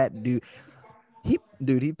Heineke is that dude. He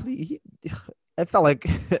it felt like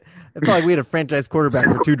we had a franchise quarterback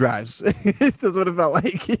for 2 drives. That's what it felt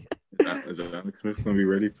like. Is Alex Smith going to be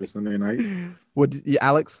ready for Sunday night?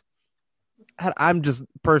 Alex? I'm just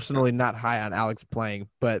personally not high on Alex playing,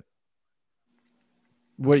 but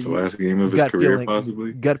it's the last game of his career,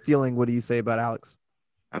 possibly. Gut feeling. What do you say about Alex?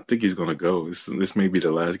 I think he's going to go. This may be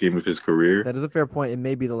the last game of his career. That is a fair point. It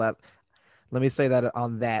may be the last. Let me say that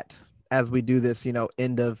on that as we do this,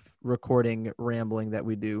 end of recording rambling that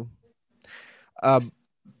we do. There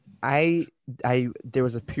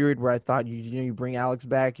was a period where I thought you bring Alex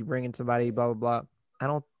back, you bring in somebody, blah blah blah. I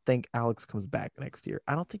don't think Alex comes back next year.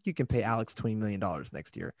 I don't think you can pay Alex $20 million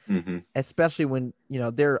next year, especially when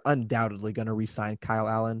they're undoubtedly going to re-sign Kyle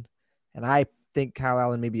Allen, and I think Kyle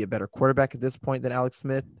Allen may be a better quarterback at this point than Alex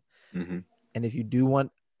Smith. And if you do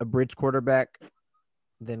want a bridge quarterback,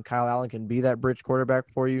 then Kyle Allen can be that bridge quarterback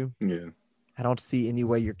for you. Yeah, I don't see any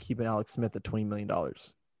way you're keeping Alex Smith at $20 million.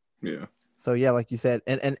 Yeah. So yeah, like you said,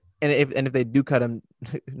 and if they do cut him,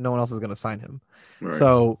 no one else is going to sign him. Right.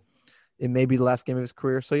 So it may be the last game of his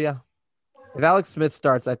career. So yeah, if Alex Smith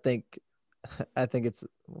starts, I think it's,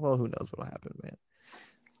 well, who knows what'll happen, man.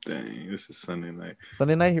 Dang, this is Sunday night.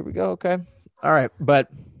 Sunday night, here we go. Okay, all right, but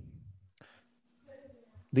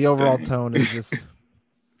the overall tone is just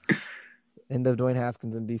end of Dwayne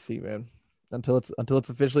Haskins in DC, man. Until it's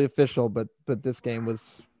officially official, but this game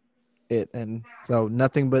was it, and so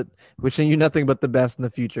nothing but wishing you nothing but the best in the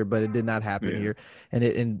future, but it did not happen here, and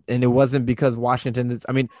it wasn't because Washington is,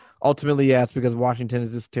 I mean, ultimately, yeah, it's because Washington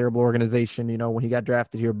is this terrible organization, when he got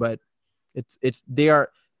drafted here, but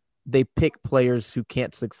they pick players who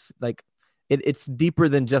can't succeed. Like it's deeper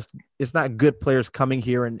than just, it's not good players coming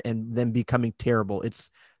here and then becoming terrible.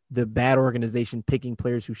 It's the bad organization picking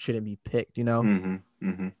players who shouldn't be picked, you know,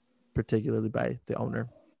 particularly by the owner.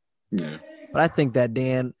 Yeah. But I think that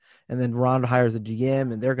Dan and then Ron hires a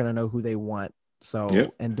GM and they're going to know who they want. So,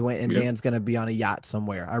 and Dwayne and Dan's going to be on a yacht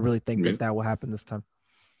somewhere. I really think that will happen this time.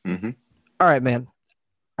 All right, man.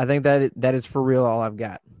 I think that is for real all I've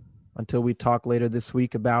got until we talk later this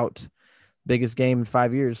week about biggest game in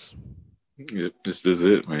 5 years. Yep, this is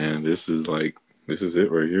it, man. This is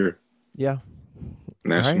it right here. Yeah.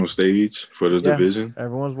 National stage for the division.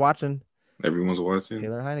 Everyone's watching.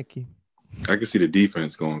 Taylor Heineke. I can see the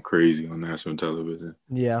defense going crazy on national television.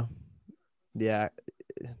 Yeah. Jalen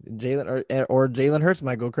Hurts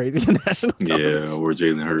might go crazy on national television. Yeah, or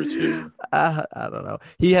Jalen Hurts. Yeah. I don't know.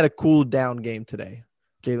 He had a cool down game today.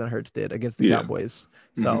 Jalen Hurts did against the Cowboys.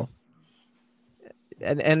 So,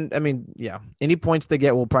 and I mean, any points they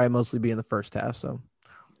get will probably mostly be in the first half. So,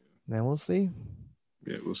 then we'll see.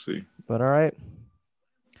 Yeah, we'll see. But all right,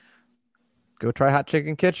 go try Hot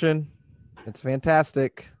Chicken Kitchen. It's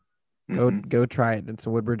fantastic. Go try it. It's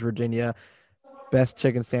in Woodbridge, Virginia. Best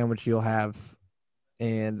chicken sandwich you'll have.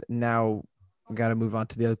 And now we got to move on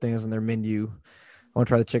to the other things on their menu. I want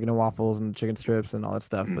to try the chicken and waffles and the chicken strips and all that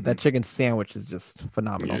stuff. But that chicken sandwich is just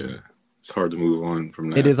phenomenal. Yeah, it's hard to move on from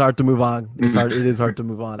that. It is hard to move on. It's hard. It is hard to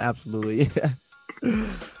move on. Absolutely. All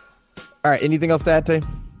right. Anything else to add, Tay?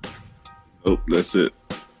 Oh, that's it.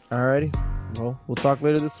 All righty. Well, we'll talk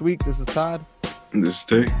later this week. This is Todd. And this is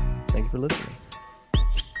Tay. Thank you for listening.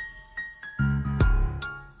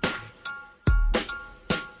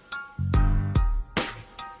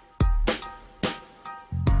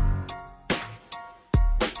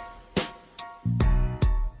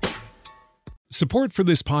 Support for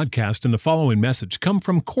this podcast and the following message come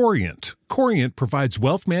from Corient. Corient provides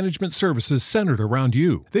wealth management services centered around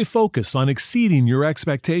you. They focus on exceeding your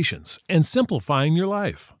expectations and simplifying your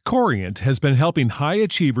life. Corient has been helping high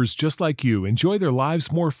achievers just like you enjoy their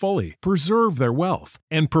lives more fully, preserve their wealth,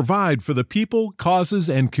 and provide for the people, causes,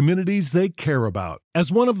 and communities they care about. As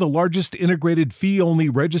one of the largest integrated fee-only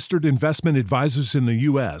registered investment advisors in the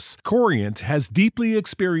U.S., Corient has deeply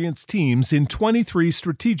experienced teams in 23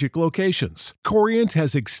 strategic locations. Corient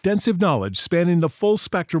has extensive knowledge spanning the full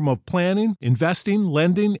spectrum of planning, investing,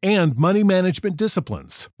 lending, and money management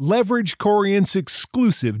disciplines. Leverage Corient's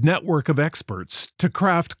exclusive network of experts to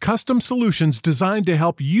craft custom solutions designed to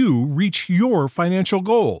help you reach your financial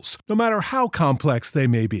goals, no matter how complex they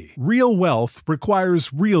may be. Real wealth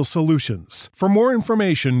requires real solutions. For more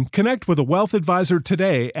information, connect with a wealth advisor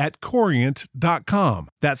today at Corient.com.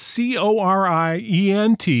 That's Corient.com.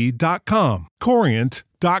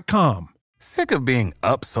 Corient.com. Sick of being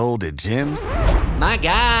upsold at gyms? My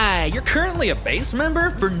guy, you're currently a base member?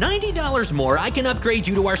 For $90 more, I can upgrade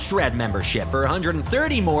you to our Shred membership. For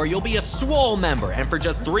 $130 more, you'll be a Swole member. And for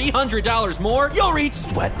just $300 more, you'll reach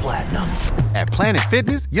Sweat Platinum. At Planet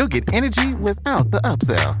Fitness, you'll get energy without the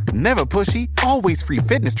upsell. Never pushy, always free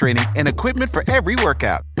fitness training and equipment for every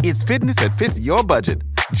workout. It's fitness that fits your budget.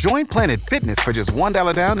 Join Planet Fitness for just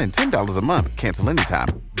 $1 down and $10 a month. Cancel anytime.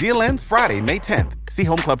 Deal ends Friday, May 10th. See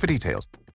Home Club for details.